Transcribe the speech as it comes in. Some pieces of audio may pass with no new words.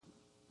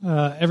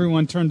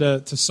Everyone turn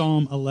to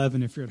Psalm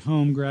 11. If you're at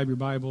home, grab your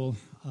Bible,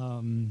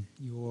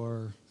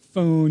 your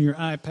phone, your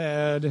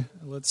iPad.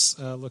 Let's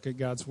look at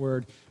God's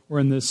Word. We're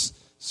in this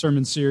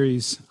sermon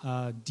series,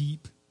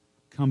 Deep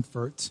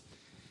Comfort.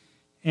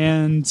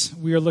 And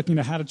we are looking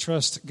at how to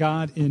trust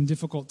God in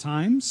difficult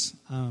times.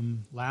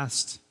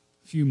 Last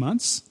few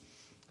months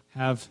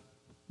have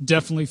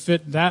definitely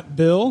fit that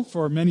bill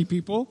for many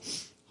people.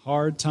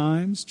 Hard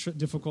times,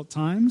 difficult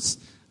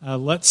times.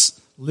 Let's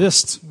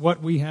list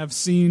what we have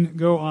seen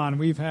go on.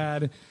 We've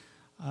had,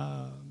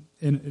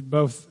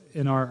 both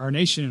in our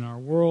nation and our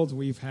world,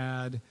 we've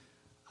had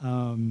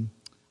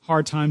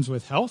hard times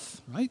with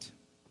health, right?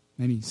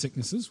 Many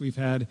sicknesses. We've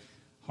had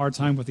hard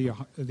time with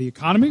the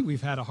economy.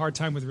 We've had a hard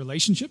time with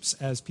relationships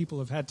as people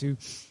have had to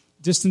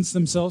distance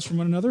themselves from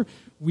one another.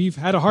 We've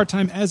had a hard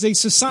time as a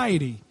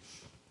society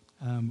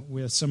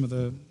with some of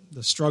the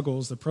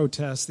struggles, the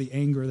protests, the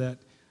anger that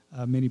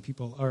many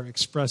people are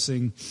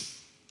expressing.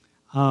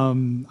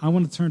 I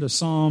want to turn to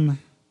Psalm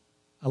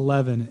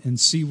 11 and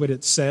see what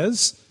it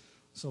says.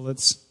 So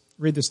let's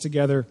read this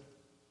together.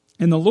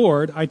 In the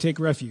Lord I take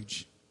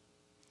refuge.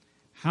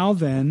 How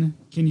then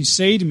can you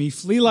say to me,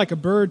 flee like a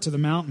bird to the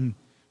mountain?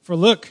 For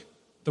look,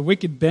 the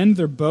wicked bend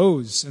their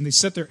bows, and they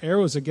set their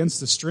arrows against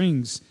the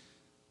strings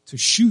to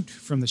shoot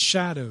from the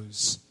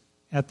shadows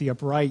at the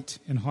upright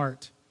in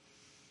heart.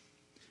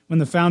 When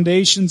the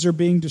foundations are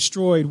being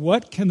destroyed,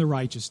 what can the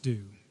righteous do?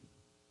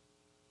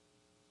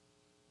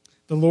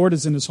 The Lord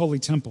is in his holy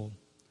temple.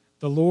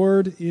 The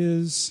Lord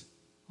is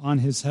on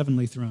his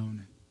heavenly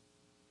throne.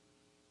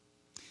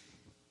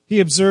 He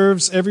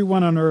observes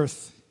everyone on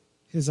earth.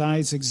 His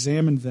eyes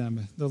examine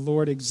them. The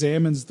Lord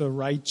examines the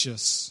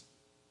righteous,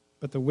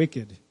 but the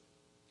wicked,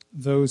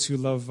 those who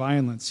love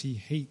violence, he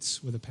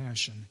hates with a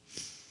passion.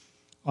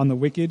 On the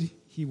wicked,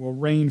 he will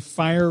rain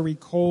fiery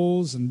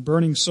coals and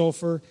burning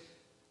sulfur.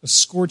 A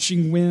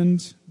scorching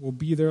wind will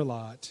be their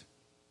lot.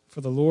 For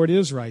the Lord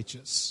is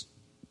righteous,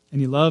 and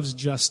he loves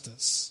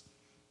justice.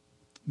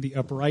 The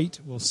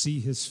upright will see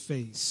his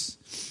face.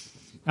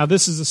 Now,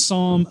 this is a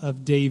psalm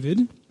of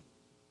David.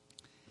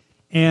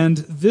 And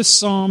this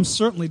psalm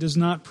certainly does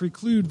not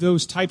preclude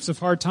those types of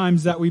hard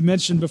times that we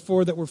mentioned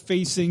before that we're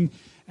facing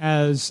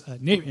as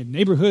in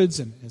neighborhoods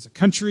and as a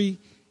country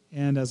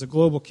and as a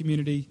global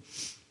community.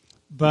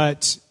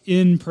 But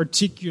in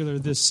particular,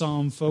 this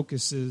psalm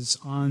focuses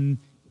on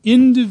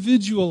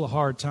individual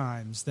hard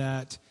times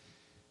that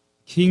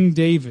King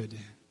David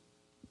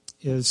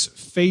is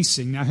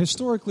facing. Now,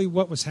 historically,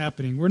 what was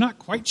happening? We're not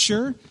quite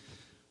sure,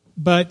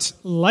 but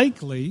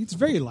it's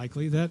very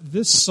likely that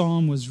this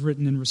psalm was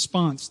written in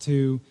response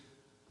to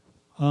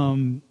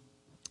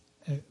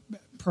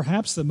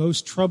perhaps the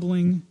most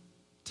troubling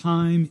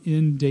time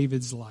in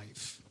David's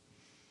life.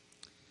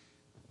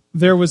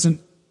 There was an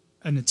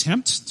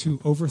attempt to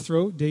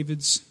overthrow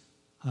David's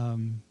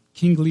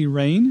kingly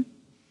reign,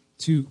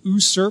 to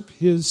usurp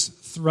his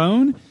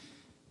throne.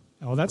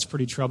 Oh, that's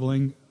pretty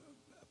troubling.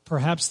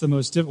 Perhaps the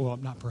most difficult, well,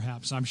 not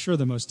perhaps, I'm sure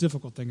the most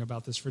difficult thing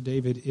about this for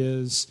David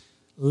is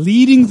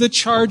leading the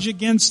charge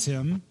against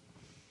him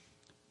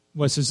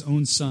was his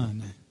own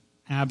son,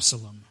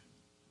 Absalom.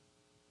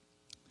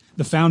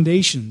 The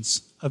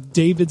foundations of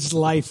David's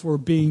life were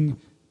being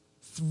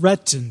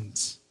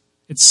threatened.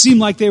 It seemed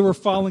like they were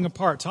falling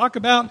apart. Talk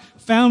about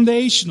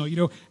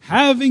foundational,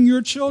 having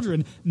your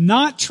children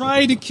not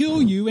try to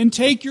kill you and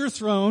take your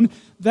throne.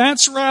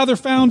 That's rather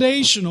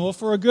foundational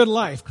for a good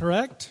life,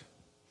 correct?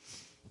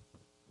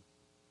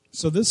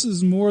 So this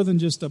is more than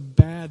just a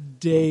bad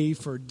day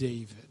for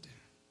David.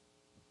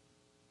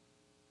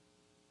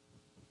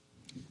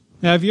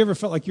 Now, have you ever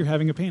felt like you're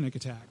having a panic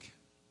attack?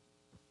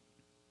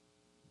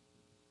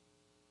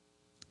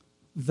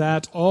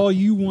 That all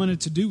you wanted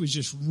to do was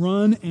just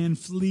run and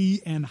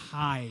flee and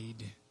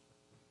hide.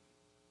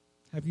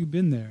 Have you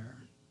been there?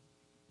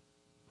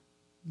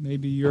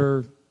 Maybe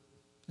you're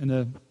in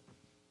a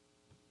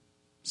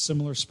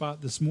similar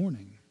spot this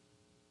morning.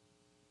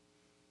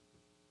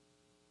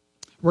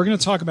 We're going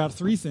to talk about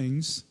 3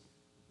 things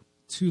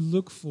to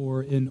look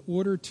for in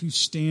order to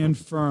stand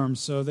firm.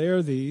 So there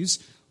are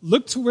these.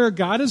 Look to where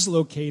God is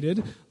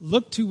located,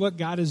 look to what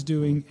God is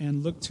doing,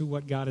 and look to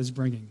what God is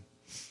bringing.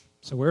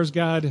 So where's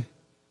God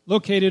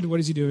located?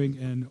 What is he doing?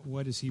 And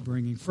what is he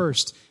bringing?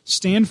 First,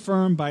 stand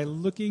firm by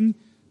looking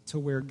to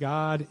where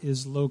God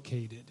is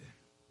located.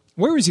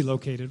 Where is he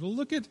located? Well,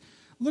 look at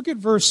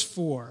verse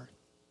 4.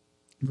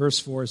 Verse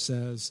 4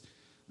 says,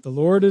 the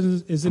Lord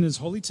is in his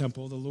holy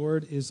temple. The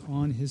Lord is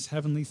on his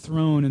heavenly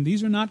throne. And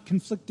these are not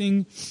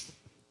conflicting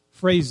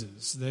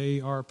phrases.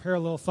 They are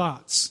parallel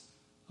thoughts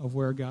of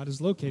where God is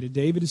located.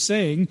 David is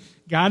saying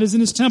God is in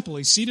his temple.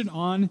 He's seated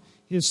on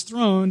his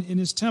throne in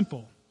his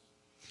temple.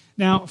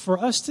 Now, for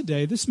us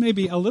today, this may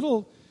be a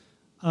little,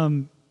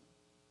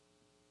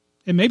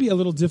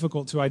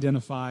 difficult to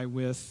identify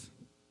with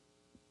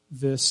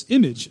this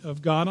image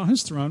of God on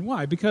his throne.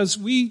 Why? Because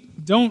we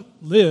don't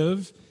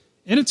live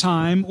in a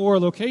time or a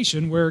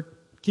location where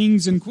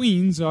kings and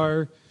queens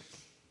are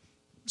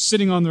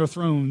sitting on their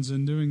thrones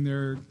and doing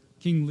their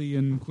kingly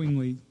and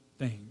queenly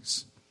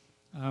things.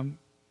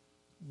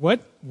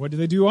 what do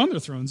they do on their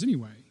thrones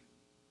anyway?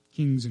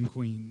 Kings and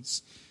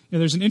queens.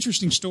 There's an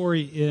interesting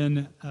story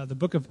in the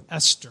book of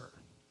Esther.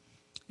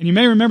 And you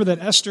may remember that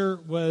Esther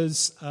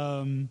was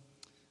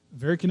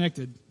very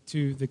connected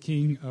to the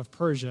king of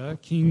Persia,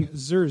 King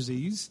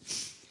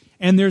Xerxes.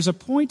 And there's a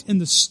point in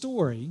the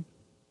story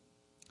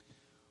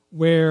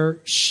where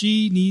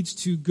she needs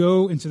to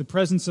go into the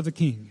presence of the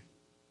king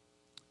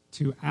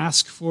to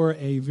ask for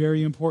a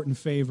very important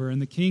favor.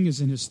 And the king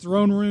is in his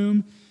throne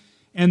room.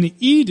 And the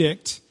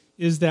edict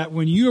is that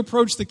when you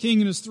approach the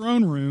king in his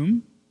throne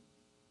room,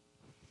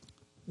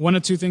 one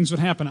of two things would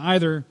happen.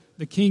 Either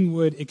the king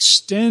would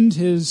extend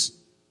his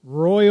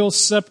royal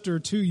scepter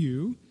to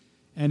you,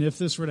 and if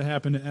this were to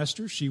happen to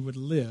Esther, she would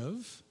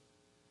live.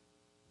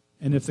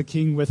 And if the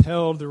king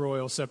withheld the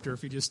royal scepter,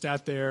 if he just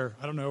sat there,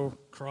 I don't know,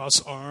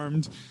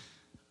 cross-armed,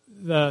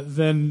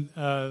 then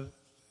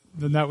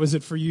that was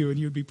it for you, and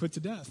you would be put to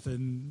death.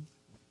 And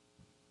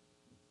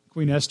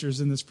Queen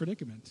Esther's in this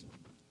predicament.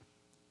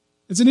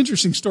 It's an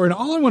interesting story, and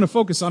all I want to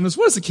focus on is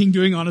what is the king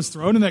doing on his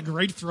throne in that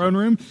great throne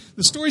room?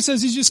 The story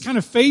says he's just kind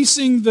of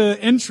facing the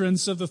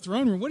entrance of the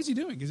throne room. What is he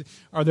doing?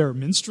 Are there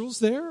minstrels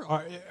there?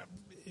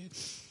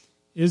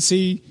 Is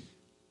he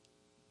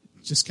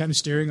just kind of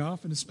staring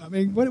off?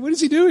 What is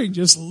he doing?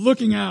 Just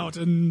looking out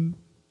and,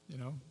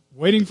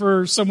 waiting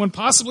for someone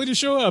possibly to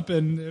show up,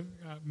 and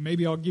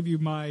maybe I'll give you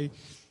my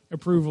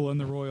approval in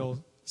the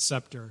royal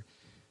scepter.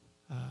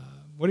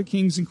 What do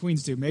kings and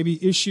queens do? Maybe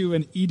issue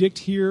an edict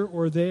here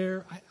or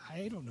there.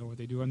 I don't know what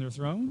they do on their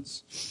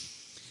thrones.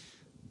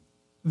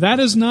 That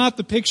is not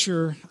the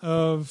picture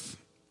of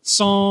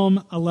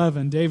Psalm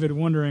 11, David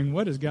wondering,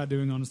 what is God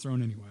doing on his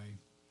throne anyway?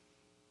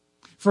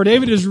 For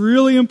David, it is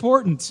really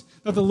important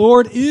that the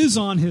Lord is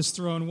on his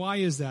throne. Why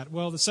is that?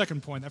 Well, the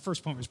second point, that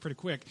first point was pretty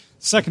quick.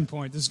 Second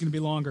point, this is going to be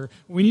longer.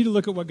 We need to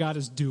look at what God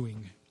is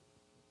doing.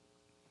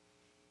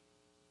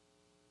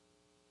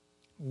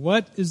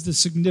 What is the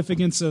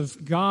significance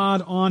of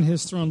God on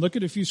his throne? Look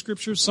at a few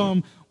scriptures.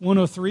 Psalm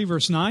 103,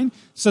 verse 9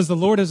 says, the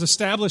Lord has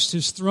established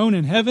his throne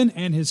in heaven,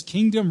 and his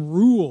kingdom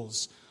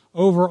rules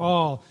over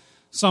all.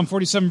 Psalm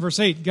 47,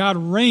 verse 8, God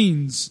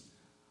reigns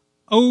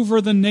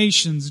over the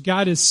nations.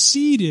 God is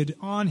seated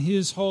on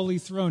his holy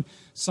throne.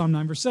 Psalm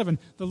 9, verse 7,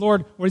 the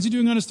Lord, what is he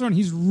doing on his throne?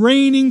 He's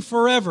reigning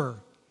forever.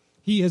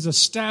 He has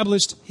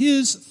established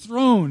his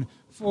throne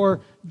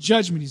for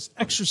judgment. He's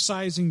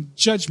exercising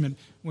judgment.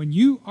 When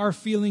you are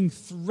feeling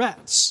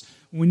threats,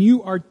 when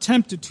you are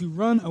tempted to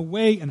run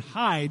away and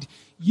hide,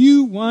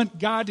 you want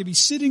God to be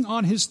sitting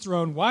on his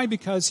throne. Why?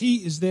 Because he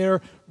is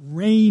there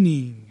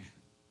reigning.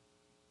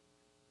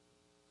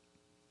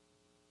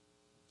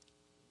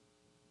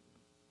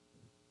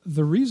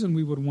 The reason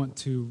we would want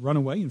to run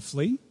away and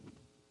flee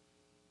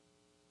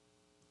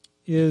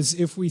is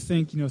if we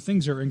think,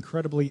 things are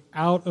incredibly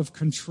out of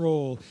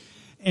control.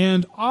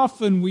 And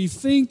often we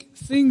think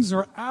things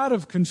are out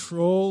of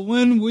control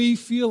when we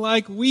feel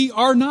like we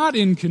are not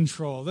in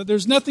control, that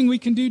there's nothing we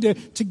can do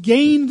to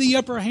gain the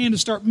upper hand, to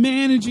start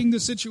managing the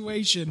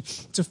situation,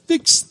 to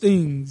fix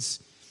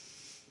things.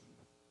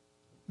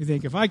 We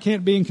think, if I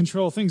can't be in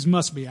control, things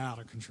must be out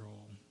of control.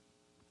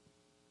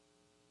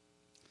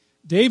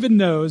 David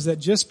knows that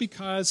just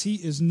because he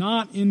is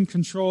not in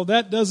control,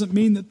 that doesn't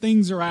mean that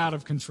things are out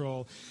of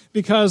control,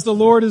 because the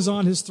Lord is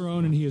on his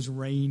throne and he is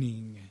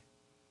reigning.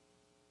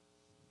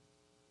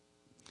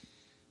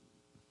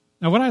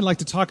 Now, what I'd like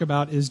to talk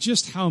about is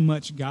just how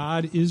much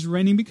God is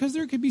reigning, because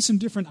there could be some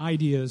different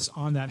ideas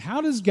on that.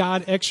 How does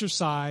God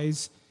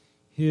exercise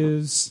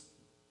his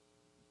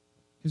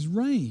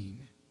reign?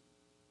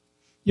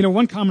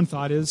 One common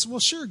thought is, well,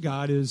 sure,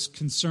 God is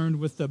concerned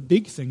with the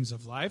big things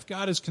of life.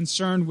 God is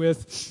concerned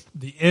with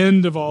the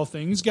end of all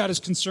things. God is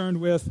concerned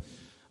with,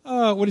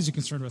 what is he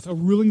concerned with?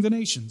 Ruling the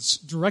nations,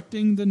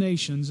 directing the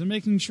nations, and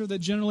making sure that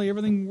generally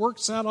everything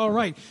works out all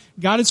right.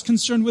 God is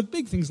concerned with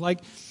big things like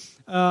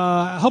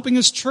helping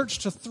his church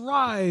to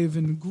thrive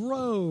and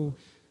grow.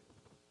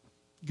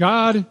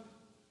 God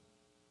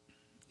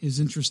is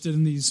interested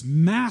in these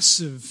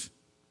massive,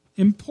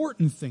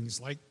 important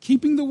things like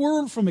keeping the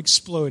world from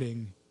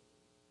exploding,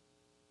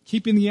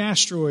 keeping the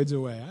asteroids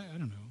away. I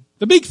don't know.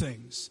 The big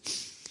things.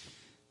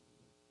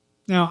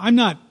 Now, I'm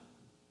not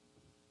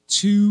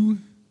too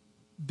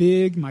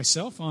big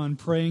myself on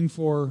praying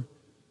for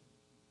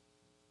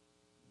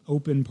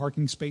open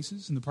parking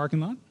spaces in the parking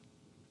lot.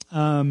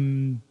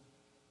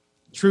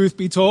 Truth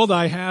be told,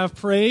 I have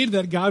prayed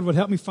that God would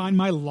help me find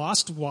my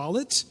lost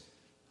wallet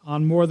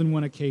on more than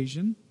one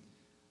occasion.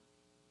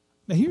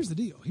 Now, here's the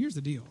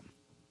deal.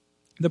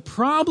 The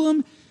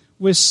problem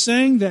with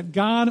saying that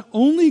God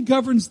only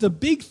governs the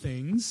big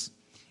things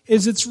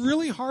is it's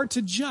really hard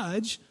to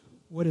judge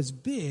what is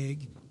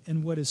big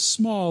and what is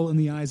small in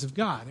the eyes of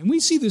God. And we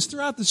see this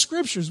throughout the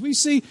Scriptures. We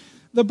see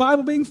the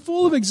Bible being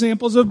full of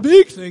examples of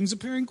big things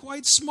appearing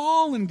quite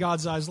small in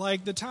God's eyes,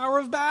 like the Tower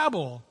of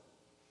Babel.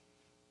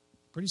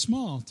 Pretty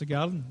small to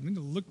God. We need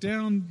to look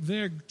down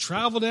there,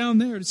 travel down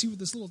there to see what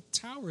this little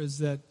tower is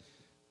that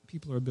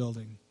people are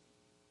building.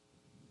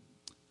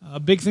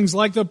 Big things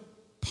like the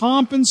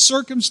pomp and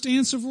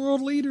circumstance of world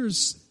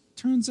leaders.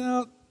 Turns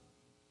out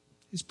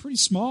is pretty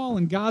small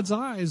in God's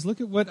eyes.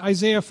 Look at what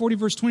Isaiah 40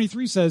 verse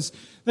 23 says,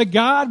 that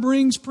God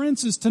brings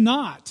princes to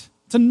naught,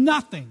 to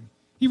nothing.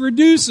 He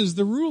reduces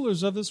the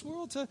rulers of this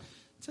world to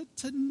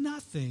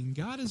nothing.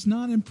 God is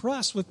not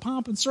impressed with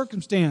pomp and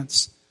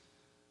circumstance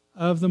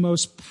of the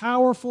most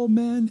powerful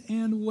men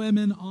and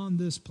women on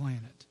this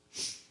planet.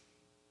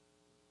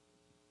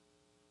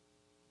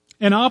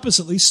 And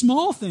oppositely,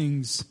 small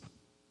things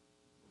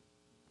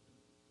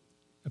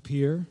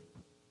appear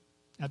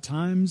at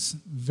times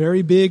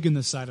very big in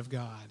the sight of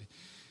God.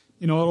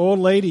 You know, an old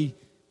lady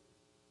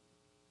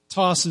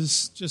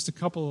tosses just a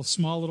couple of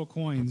small little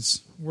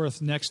coins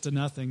worth next to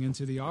nothing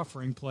into the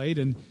offering plate,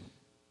 and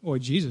boy,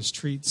 Jesus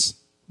treats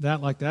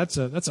that like that's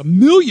a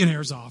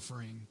millionaire's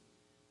offering.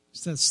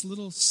 It's that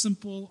little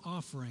simple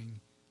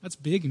offering. That's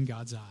big in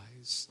God's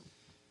eyes.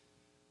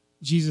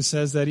 Jesus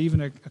says that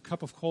even a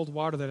cup of cold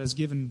water that is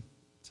given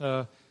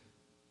to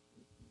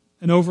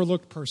an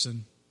overlooked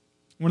person,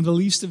 one of the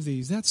least of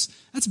these, that's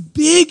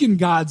big in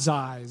God's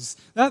eyes.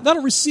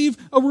 That'll receive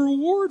a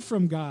reward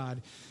from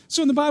God.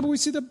 So in the Bible we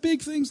see that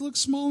big things look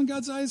small in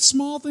God's eyes,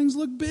 small things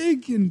look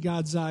big in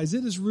God's eyes.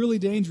 It is really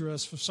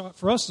dangerous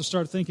for us to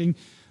start thinking,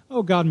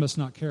 oh, God must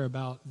not care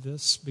about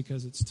this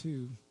because it's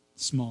too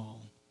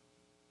small.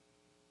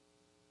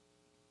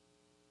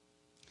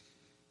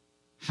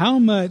 How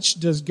much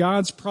does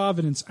God's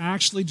providence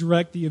actually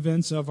direct the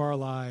events of our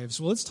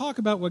lives? Well, let's talk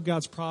about what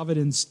God's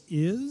providence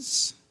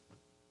is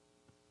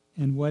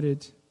and what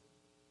it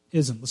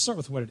isn't. Let's start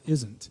with what it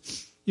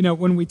isn't. You know,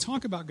 when we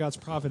talk about God's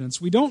providence,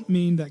 we don't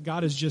mean that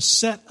God has just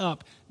set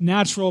up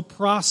natural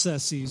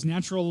processes,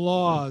 natural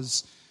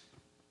laws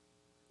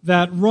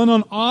that run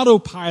on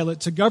autopilot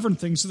to govern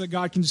things so that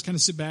God can just kind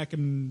of sit back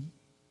and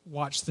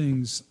watch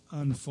things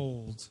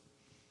unfold.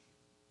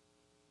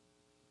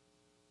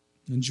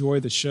 Enjoy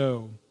the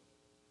show.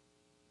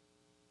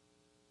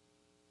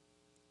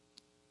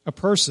 A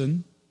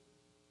person,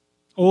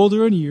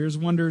 older in years,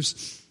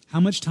 wonders, how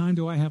much time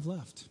do I have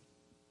left?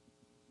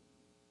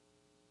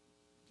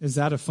 Is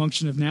that a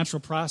function of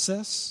natural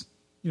process?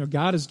 You know,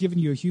 God has given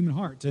you a human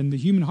heart, and the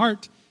human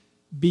heart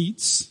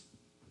beats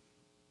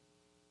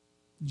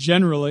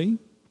generally,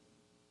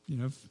 you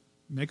know,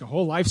 make a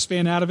whole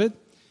lifespan out of it,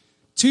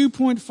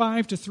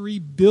 2.5 to 3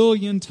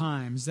 billion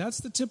times. That's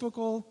the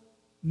typical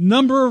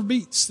number of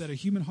beats that a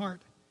human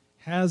heart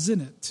has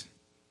in it.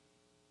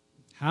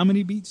 How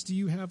many beats do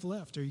you have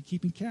left? Are you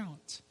keeping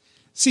count?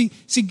 See,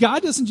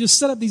 God doesn't just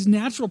set up these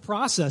natural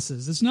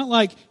processes. It's not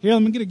like, here,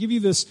 I'm going to give you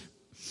this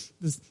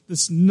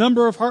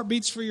number of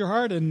heartbeats for your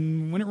heart,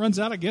 and when it runs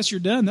out, I guess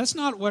you're done. That's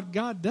not what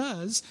God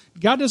does.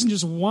 God doesn't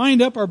just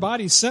wind up our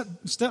bodies,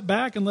 step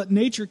back, and let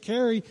nature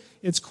carry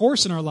its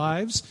course in our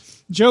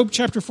lives. Job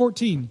chapter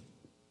 14,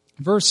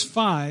 verse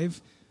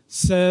 5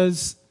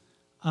 says,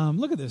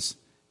 look at this.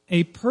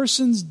 A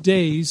person's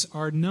days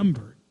are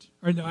numbered.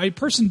 A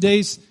person's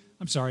days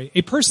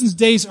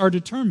are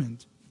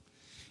determined.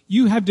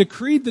 You have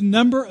decreed the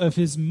number of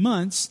his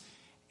months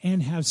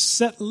and have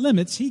set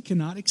limits he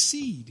cannot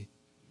exceed.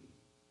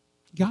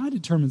 God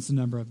determines the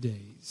number of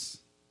days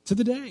to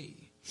the day.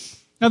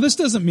 Now, this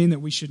doesn't mean that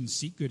we shouldn't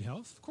seek good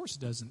health. Of course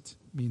it doesn't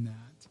mean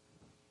that.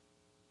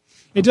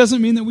 It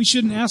doesn't mean that we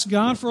shouldn't ask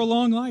God for a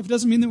long life. It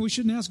doesn't mean that we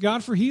shouldn't ask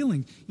God for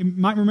healing. You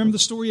might remember the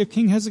story of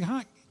King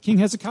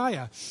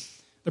Hezekiah.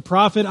 The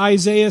prophet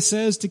Isaiah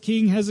says to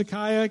King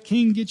Hezekiah,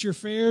 King, get your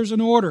affairs in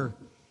order,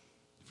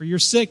 for you're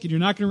sick and you're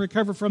not going to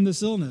recover from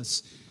this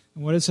illness.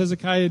 And what does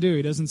Hezekiah do?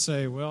 He doesn't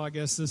say, well, I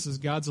guess this is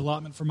God's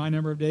allotment for my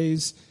number of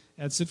days.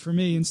 That's it for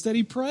me. Instead,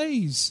 he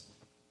prays.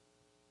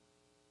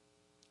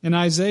 And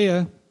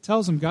Isaiah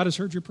tells him, God has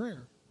heard your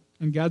prayer,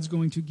 and God's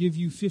going to give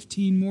you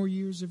 15 more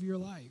years of your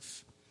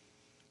life.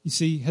 You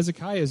see,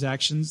 Hezekiah's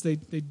actions, they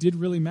did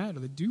really matter.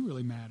 They do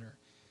really matter.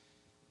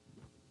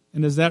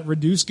 And does that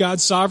reduce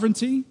God's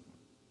sovereignty?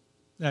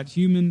 That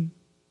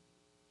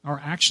our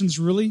actions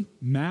really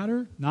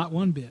matter? Not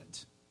one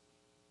bit.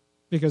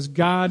 Because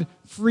God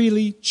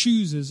freely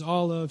chooses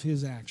all of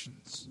his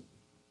actions.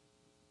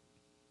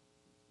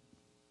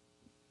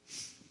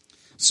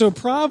 So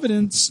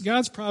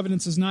God's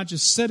providence is not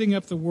just setting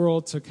up the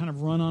world to kind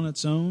of run on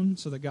its own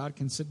so that God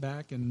can sit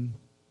back and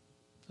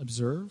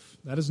observe.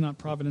 That is not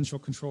providential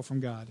control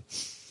from God.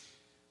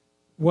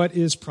 What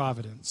is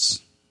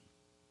providence?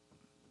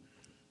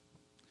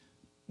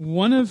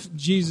 One of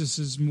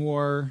Jesus'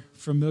 more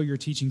familiar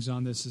teachings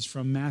on this is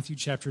from Matthew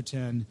chapter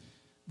 10,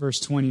 verse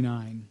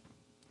 29.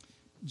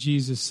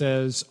 Jesus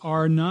says,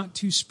 are not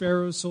 2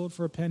 sparrows sold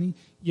for a penny?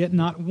 Yet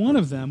not one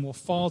of them will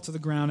fall to the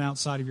ground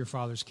outside of your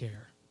Father's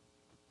care.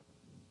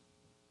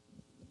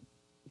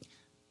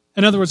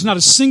 In other words, not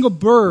a single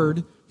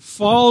bird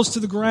falls to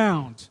the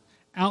ground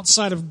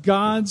outside of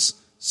God's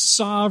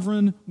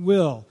sovereign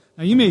will.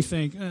 Now you may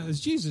think, is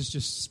Jesus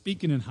just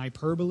speaking in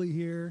hyperbole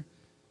here?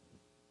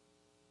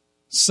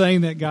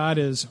 Saying that God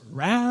is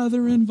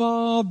rather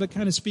involved, but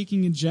kind of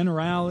speaking in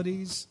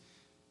generalities.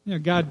 You know,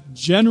 God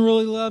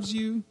generally loves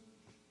you.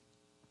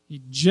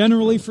 He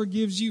generally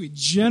forgives you. He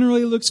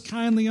generally looks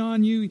kindly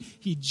on you.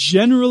 He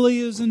generally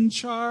is in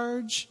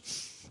charge.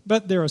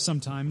 But there are some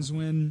times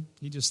when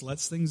he just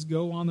lets things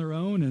go on their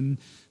own and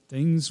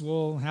things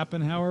will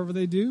happen however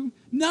they do.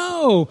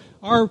 No!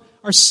 Our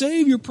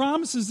Savior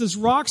promises this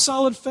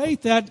rock-solid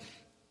faith that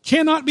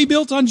cannot be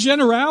built on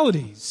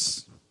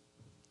generalities.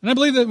 And I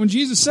believe that when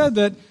Jesus said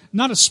that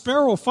not a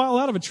sparrow will fall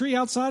out of a tree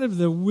outside of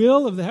the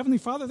will of the Heavenly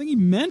Father, I think he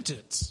meant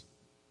it.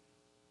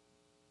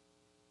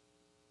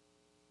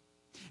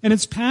 And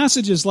it's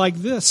passages like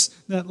this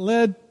that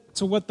led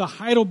to what the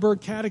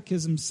Heidelberg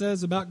Catechism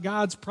says about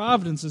God's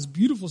providence, this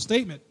beautiful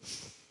statement.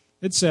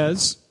 It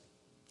says,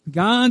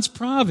 God's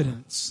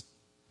providence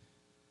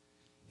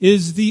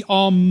is the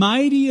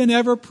almighty and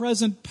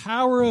ever-present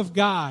power of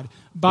God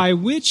by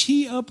which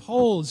he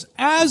upholds,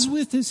 as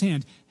with his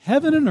hand,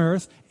 heaven and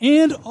earth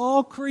and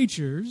all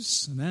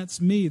creatures, and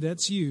that's me,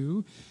 that's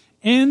you,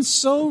 and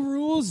so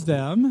rules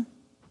them.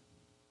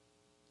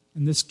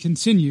 And this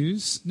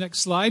continues, next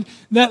slide,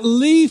 that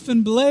leaf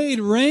and blade,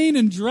 rain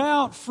and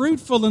drought,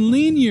 fruitful and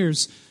lean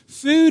years,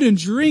 food and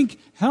drink,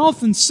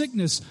 health and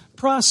sickness,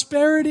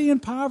 prosperity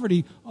and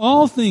poverty,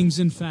 all things,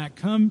 in fact,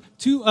 come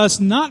to us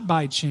not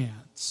by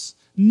chance,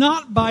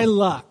 not by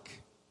luck,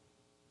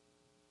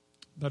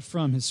 but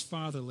from his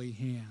fatherly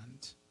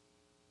hand.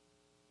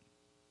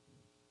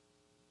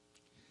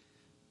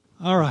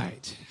 All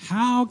right,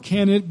 how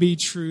can it be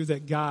true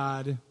that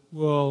God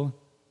will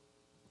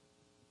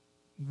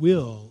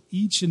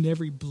each and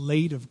every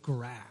blade of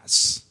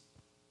grass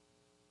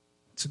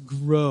to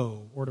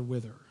grow or to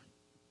wither?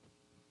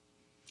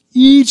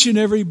 Each and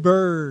every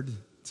bird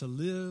to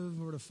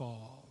live or to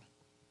fall.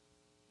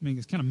 I mean,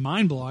 it's kind of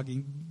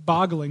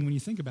mind-boggling when you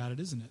think about it,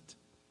 isn't it?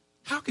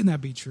 How can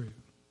that be true?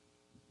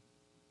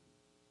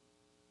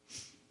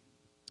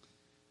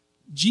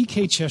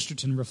 G.K.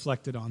 Chesterton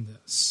reflected on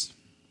this.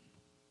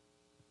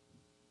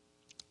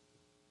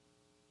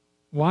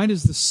 Why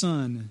does the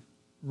sun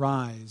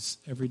rise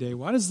every day?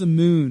 Why does the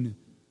moon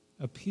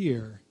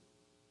appear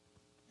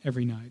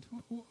every night?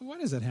 Why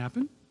does that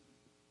happen?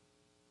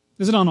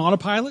 Is it on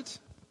autopilot?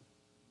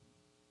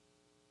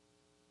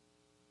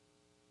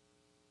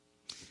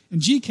 And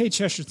G.K.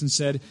 Chesterton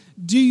said,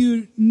 do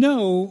you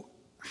know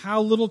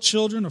how little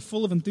children are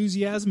full of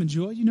enthusiasm and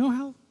joy? You know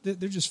how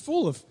they're just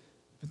full of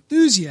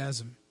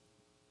enthusiasm.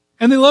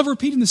 And they love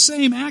repeating the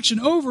same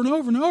action over and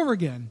over and over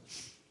again.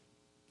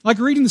 Like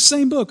reading the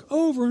same book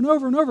over and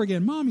over and over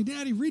again. Mommy,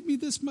 Daddy, read me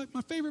this, my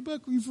favorite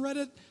book. We've read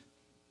it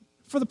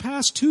for the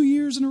past 2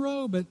 years in a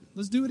row, but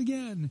let's do it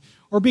again.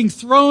 Or being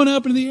thrown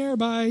up into the air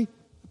by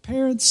a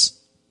parent's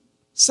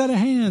set of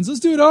hands. Let's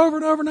do it over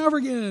and over and over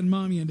again,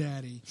 Mommy and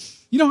Daddy.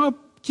 You know how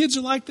kids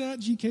are like that?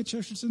 G.K.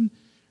 Chesterton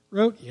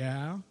wrote,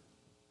 yeah.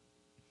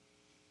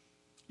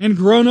 And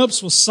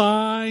grown-ups will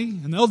sigh,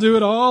 and they'll do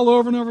it all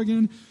over and over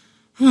again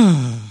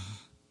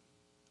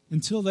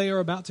until they are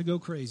about to go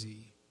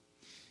crazy.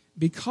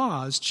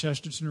 Because,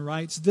 Chesterton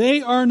writes,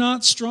 they are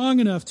not strong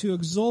enough to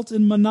exult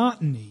in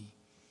monotony.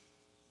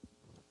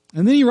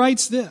 And then he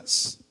writes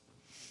this,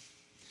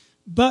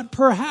 but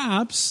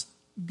perhaps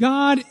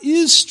God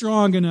is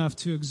strong enough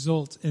to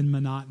exult in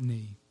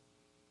monotony.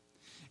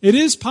 It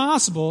is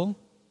possible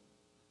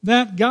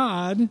that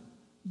God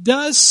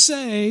does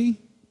say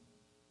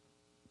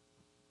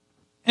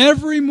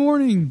every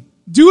morning,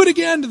 do it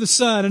again to the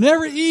sun, and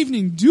every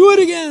evening, do it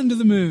again to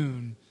the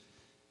moon.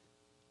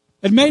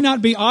 It may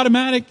not be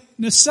automatic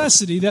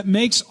necessity that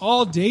makes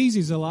all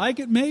daisies alike.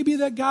 It may be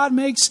that God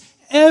makes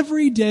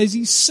every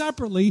daisy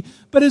separately,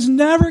 but has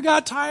never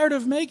got tired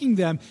of making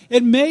them.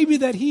 It may be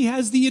that he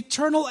has the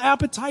eternal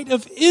appetite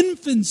of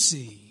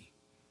infancy.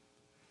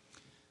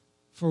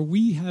 For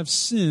we have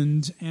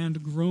sinned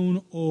and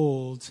grown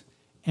old,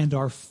 and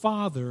our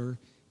Father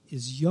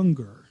is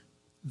younger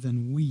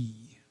than we.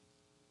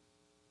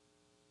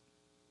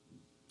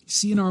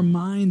 See, in our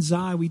mind's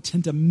eye, we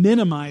tend to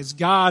minimize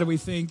God. We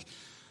think,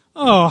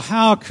 oh,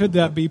 how could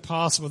that be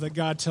possible that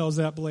God tells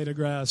that blade of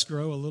grass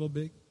grow a little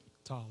bit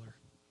taller?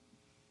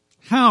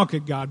 How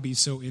could God be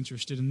so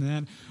interested in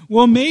that?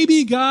 Well,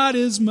 maybe God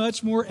is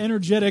much more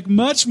energetic,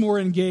 much more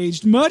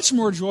engaged, much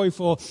more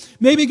joyful.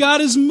 Maybe God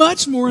is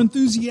much more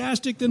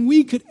enthusiastic than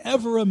we could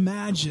ever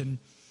imagine.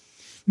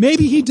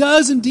 Maybe he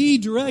does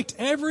indeed direct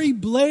every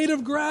blade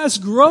of grass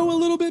grow a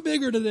little bit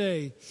bigger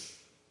today.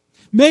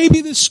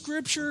 Maybe the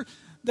scripture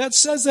that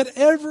says that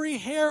every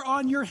hair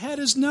on your head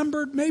is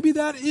numbered, maybe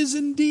that is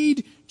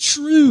indeed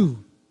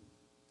true.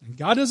 And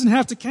God doesn't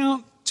have to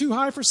count too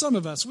high for some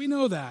of us. We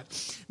know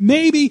that.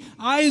 Maybe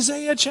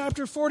Isaiah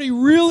chapter 40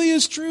 really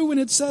is true when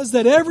it says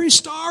that every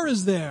star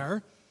is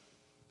there,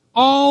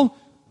 all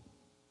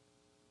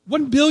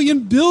 1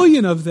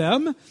 billion of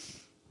them,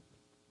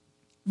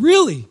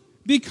 really,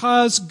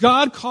 because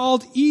God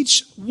called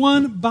each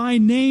one by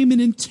name and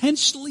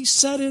intentionally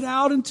set it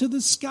out into the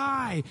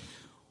sky.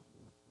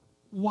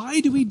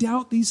 Why do we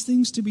doubt these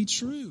things to be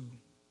true?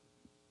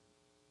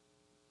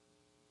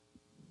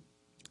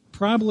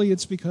 Probably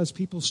it's because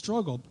people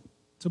struggle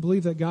to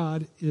believe that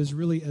God is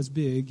really as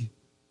big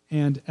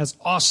and as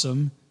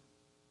awesome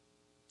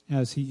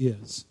as he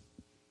is.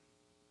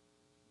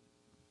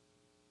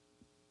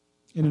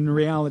 And in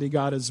reality,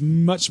 God is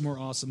much more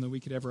awesome than we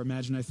could ever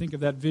imagine. I think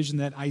of that vision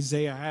that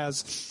Isaiah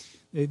has,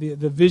 the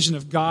vision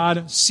of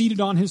God seated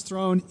on his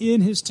throne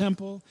in his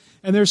temple,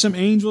 and there's some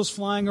angels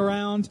flying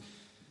around,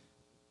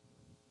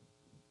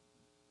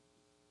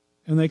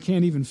 and they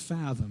can't even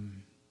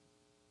fathom.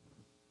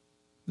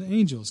 The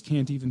angels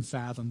can't even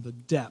fathom the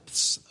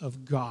depths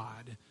of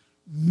God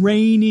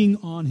reigning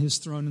on his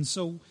throne. And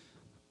so,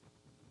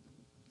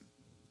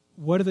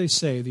 what do they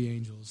say, the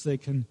angels? They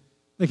can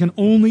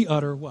only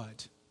utter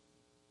what?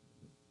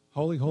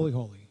 Holy, holy,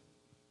 holy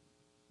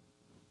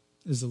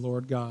is the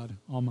Lord God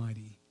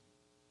Almighty.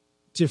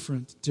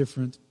 Different,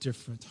 different,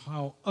 different.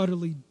 How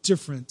utterly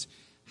different.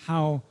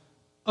 How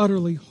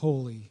utterly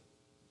holy.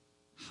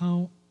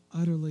 How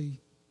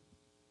utterly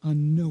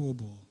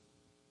unknowable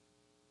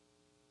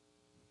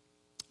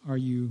are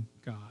you,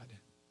 God?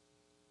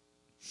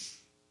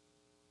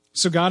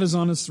 So God is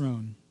on his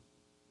throne.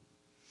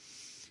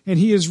 And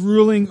he is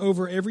ruling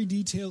over every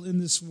detail in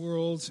this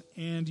world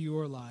and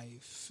your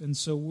life. And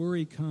so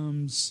worry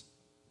comes,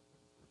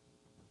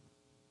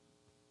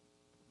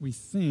 we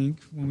think,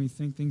 when we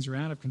think things are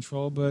out of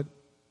control, but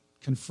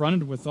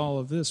confronted with all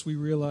of this, we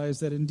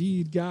realize that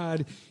indeed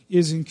God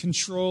is in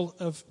control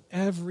of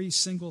every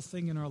single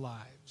thing in our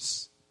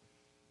lives.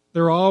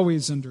 They're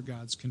always under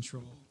God's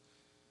control.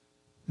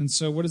 And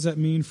so what does that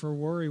mean for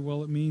worry?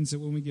 Well, it means that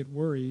when we get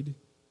worried,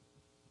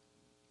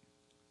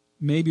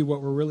 maybe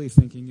what we're really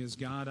thinking is,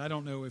 God, I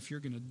don't know if you're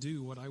going to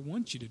do what I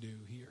want you to do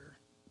here.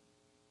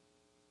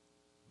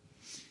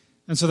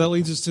 And so that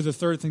leads us to the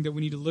third thing that we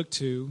need to look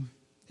to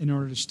in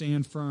order to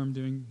stand firm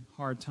during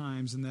hard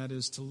times, and that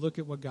is to look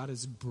at what God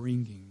is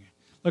bringing.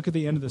 Look at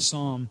the end of the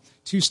psalm.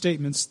 Two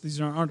statements. These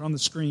aren't on the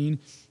screen.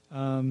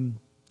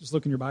 Just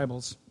look in your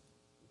Bibles.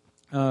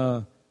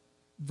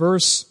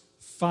 Verse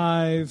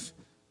 5,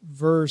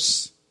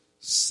 verse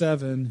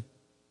 7.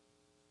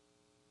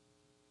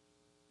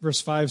 Verse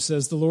 5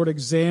 says, the Lord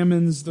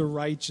examines the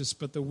righteous,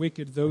 but the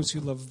wicked, those who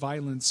love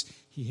violence,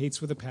 he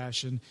hates with a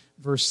passion.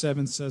 Verse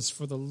 7 says,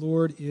 for the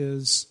Lord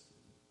is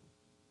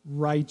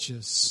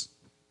righteous.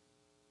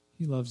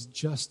 He loves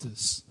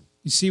justice.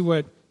 You see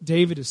what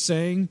David is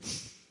saying?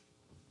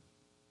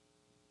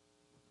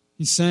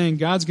 He's saying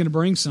God's going to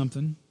bring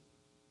something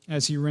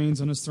as he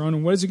reigns on his throne.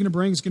 And what is he going to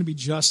bring? It's going to be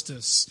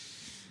justice.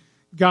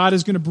 God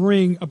is going to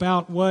bring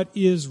about what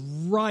is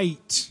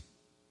right.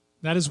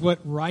 That is what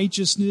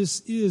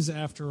righteousness is,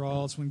 after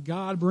all. It's when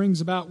God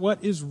brings about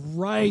what is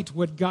right,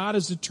 what God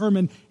has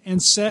determined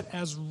and set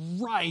as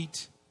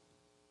right.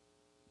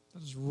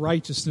 That is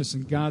righteousness,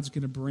 and God's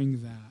going to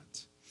bring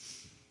that.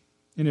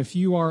 And if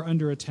you are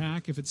under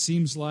attack, if it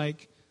seems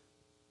like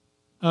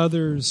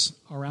others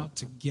are out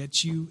to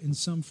get you in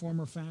some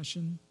form or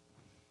fashion,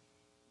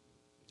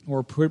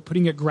 or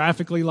putting it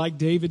graphically like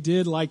David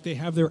did, like they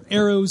have their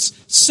arrows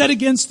set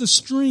against the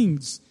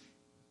strings,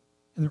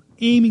 and they're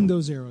aiming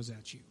those arrows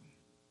at you,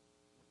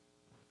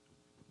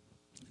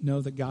 know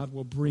that God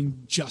will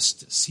bring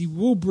justice. He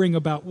will bring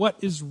about what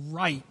is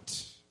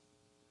right.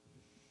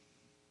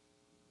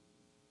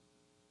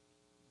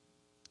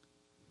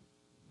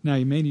 Now,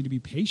 you may need to be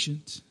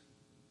patient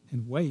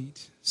and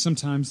wait.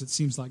 Sometimes it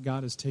seems like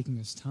God is taking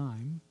his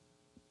time,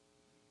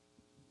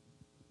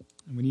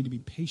 and we need to be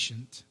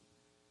patient.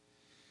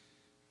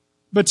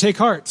 But take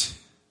heart.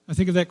 I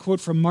think of that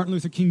quote from Martin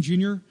Luther King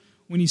Jr.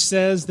 when he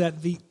says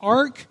that the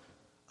arc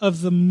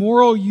of the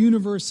moral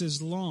universe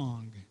is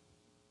long,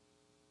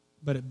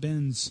 but it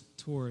bends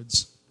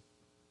towards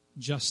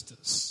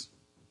justice.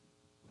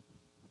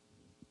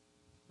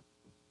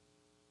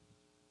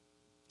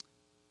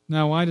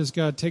 Now, why does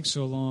God take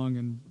so long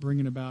in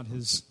bringing about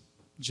his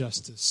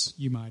justice,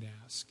 you might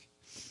ask?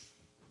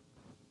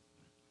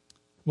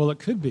 Well, it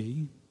could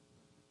be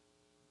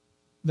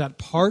that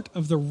part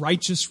of the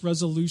righteous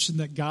resolution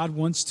that God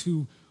wants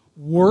to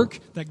work,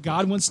 that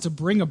God wants to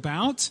bring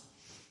about,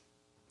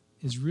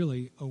 is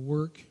really a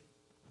work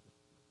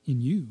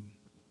in you,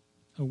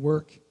 a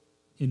work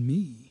in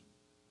me.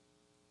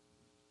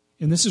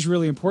 And this is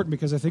really important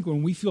because I think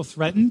when we feel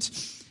threatened,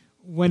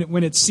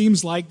 when it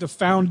seems like the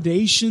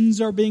foundations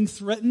are being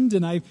threatened,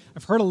 and I've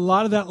heard a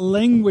lot of that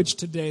language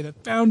today,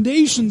 that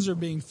foundations are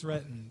being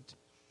threatened,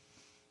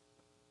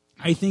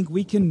 I think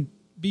we can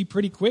be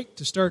pretty quick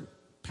to start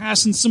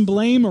passing some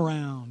blame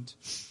around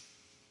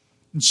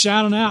and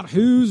shouting out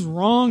who's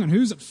wrong and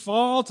who's at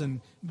fault and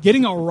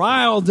getting all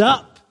riled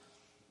up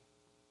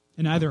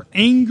in either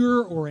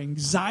anger or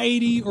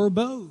anxiety or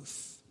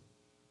both.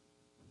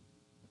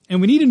 And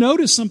we need to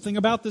notice something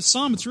about this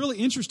psalm. It's really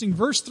interesting.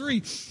 Verse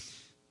 3.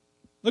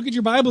 Look at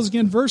your Bibles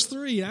again. Verse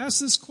 3. Ask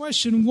this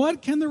question,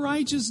 what can the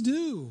righteous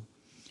do?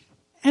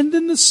 And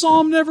then the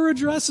psalm never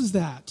addresses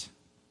that.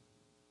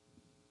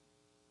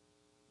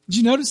 Did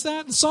you notice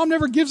that? The psalm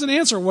never gives an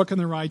answer. What can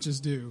the righteous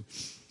do?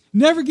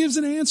 Never gives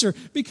an answer.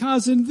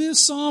 Because in this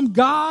psalm,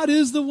 God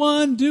is the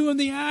one doing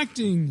the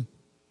acting.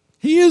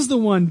 He is the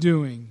one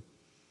doing.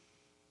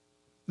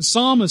 The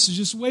psalmist is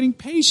just waiting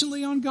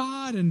patiently on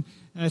God. And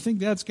I think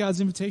that's God's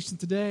invitation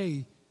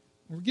today.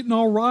 We're getting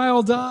all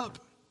riled up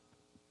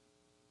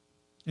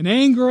in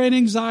anger and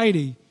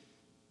anxiety.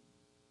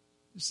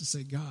 Just to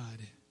say, God,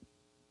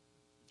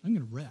 I'm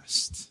going to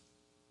rest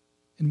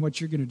in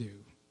what you're going to do.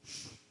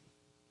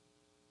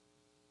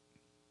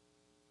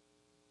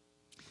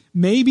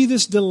 Maybe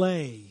this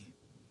delay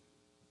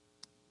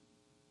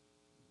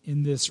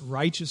in this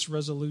righteous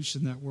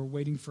resolution that we're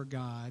waiting for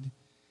God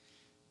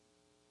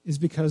is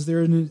because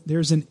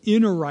there's an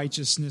inner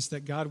righteousness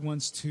that God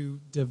wants to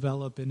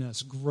develop in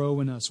us, grow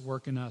in us,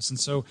 work in us. And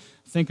so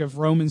think of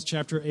Romans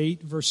chapter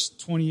 8, verse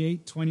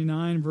 28,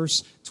 29.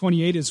 Verse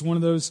 28 is one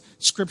of those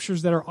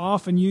scriptures that are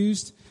often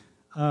used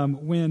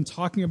when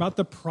talking about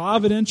the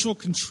providential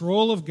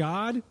control of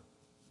God.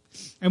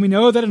 And we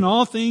know that in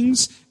all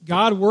things,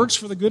 God works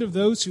for the good of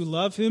those who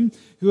love Him,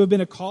 who have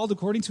been called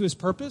according to His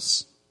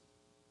purpose.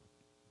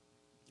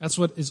 That's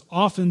what is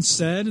often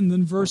said. And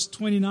then verse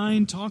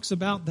 29 talks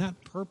about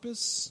that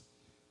purpose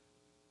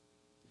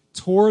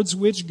towards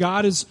which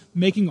God is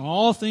making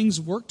all things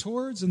work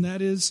towards, and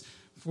that is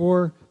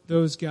for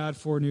those God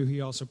foreknew, He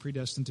also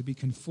predestined to be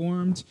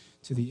conformed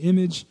to the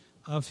image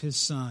of His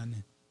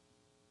Son.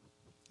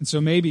 And so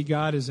maybe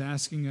God is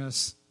asking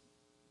us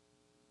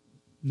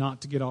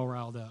not to get all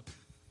riled up,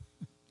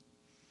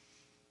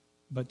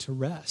 but to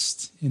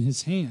rest in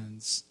His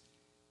hands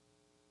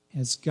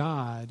as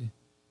God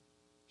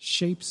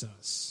shapes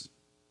us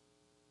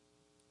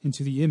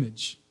into the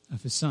image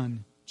of His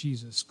Son,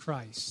 Jesus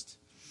Christ.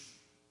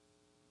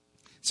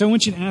 So I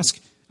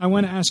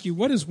want to ask you,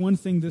 what is one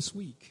thing this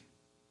week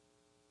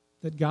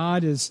that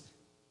God is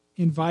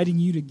inviting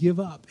you to give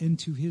up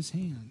into His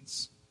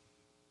hands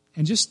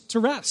and just to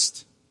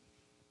rest?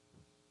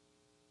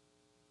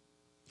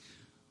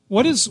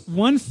 What is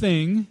one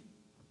thing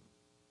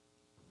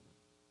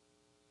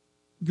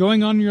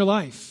going on in your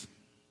life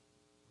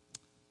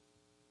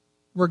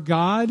where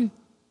God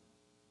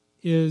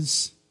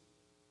is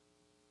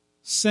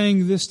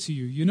saying this to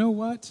you? You know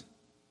what?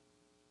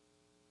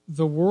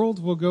 The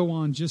world will go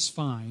on just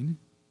fine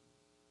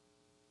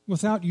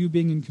without you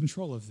being in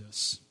control of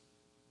this.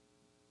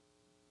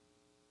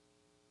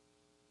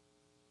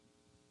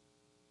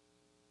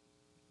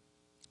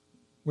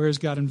 Where is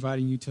God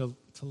inviting you to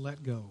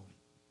let go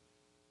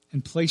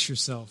and place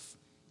yourself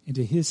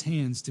into His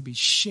hands to be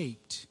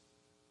shaped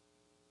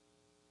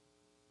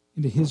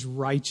into His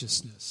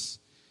righteousness?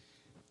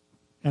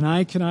 And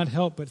I cannot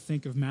help but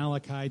think of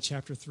Malachi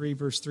chapter 3,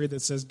 verse 3 that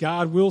says,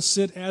 God will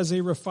sit as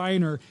a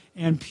refiner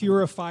and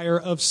purifier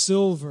of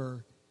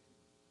silver.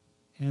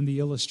 And the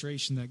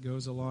illustration that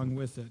goes along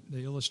with it,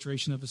 the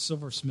illustration of a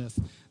silversmith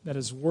that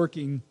is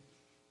working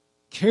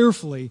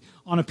carefully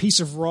on a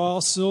piece of raw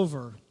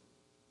silver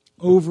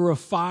over a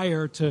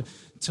fire to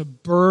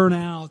burn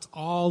out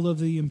all of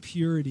the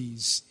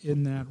impurities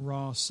in that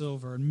raw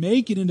silver and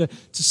make it into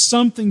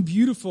something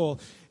beautiful.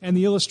 And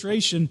the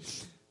illustration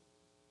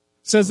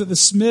says that the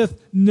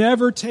smith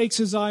never takes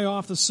his eye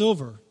off the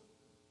silver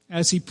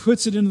as he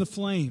puts it into the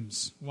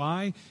flames.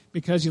 Why?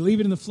 Because you leave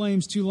it in the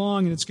flames too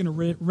long and it's going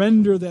to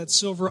render that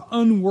silver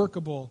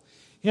unworkable.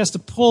 He has to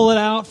pull it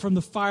out from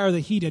the fire, the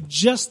heat at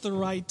just the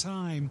right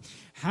time.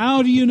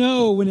 How do you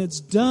know when it's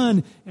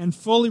done and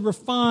fully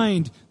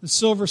refined? The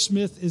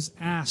silversmith is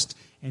asked,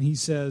 and he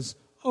says,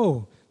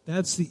 oh,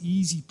 that's the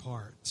easy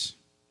part.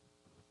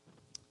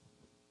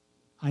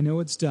 I know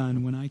it's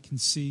done when I can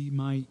see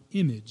my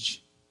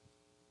image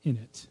in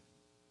it.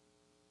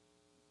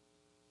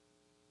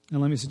 Now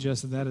let me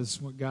suggest that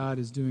is what God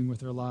is doing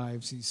with our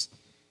lives. He's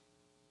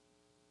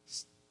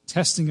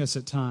testing us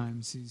at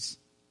times. He's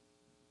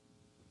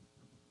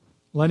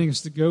letting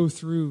us to go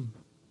through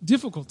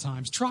difficult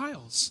times,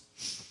 trials,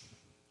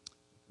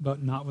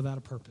 but not without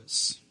a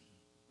purpose,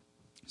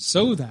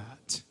 so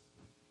that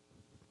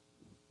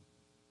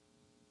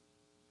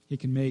He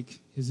can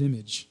make His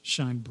image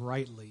shine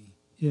brightly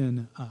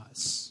in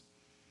us.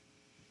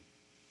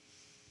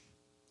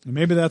 And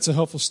maybe that's a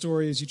helpful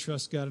story as you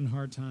trust God in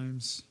hard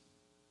times.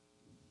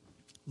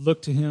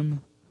 Look to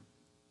Him,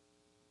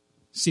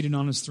 seated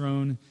on His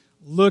throne.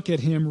 Look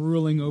at Him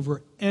ruling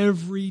over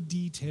every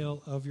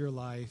detail of your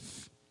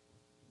life.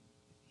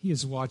 He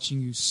is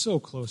watching you so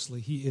closely.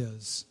 He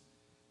is.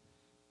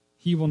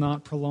 He will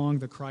not prolong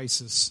the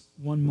crisis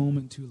one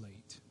moment too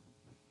late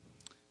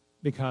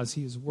because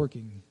He is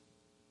working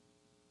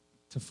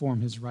to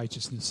form His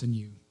righteousness in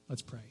you.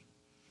 Let's pray.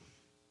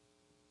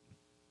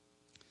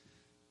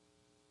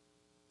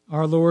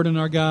 Our Lord and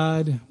our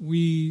God,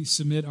 we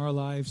submit our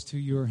lives to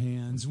your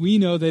hands. We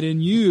know that in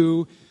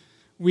you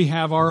we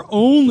have our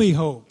only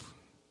hope.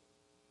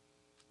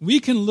 We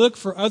can look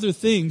for other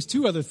things,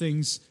 two other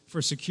things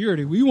for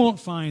security. We won't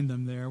find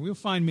them there. We'll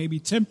find maybe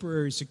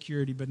temporary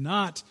security, but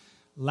not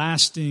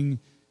lasting,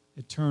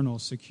 eternal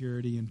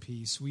security and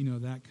peace. We know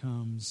that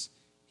comes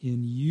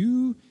in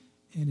you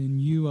and in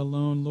you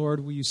alone.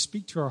 Lord, will you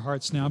speak to our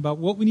hearts now about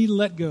what we need to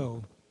let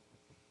go,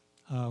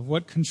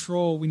 what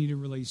control we need to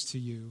release to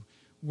you.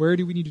 Where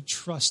do we need to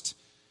trust?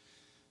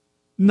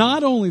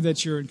 Not only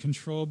that you're in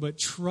control, but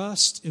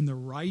trust in the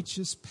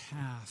righteous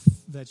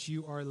path that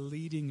you are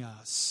leading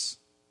us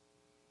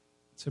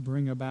to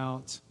bring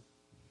about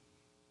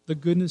the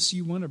goodness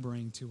you want to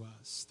bring to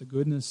us, the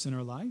goodness in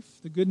our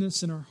life, the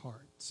goodness in our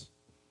hearts.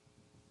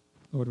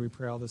 Lord, we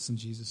pray all this in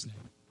Jesus' name.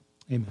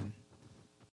 Amen.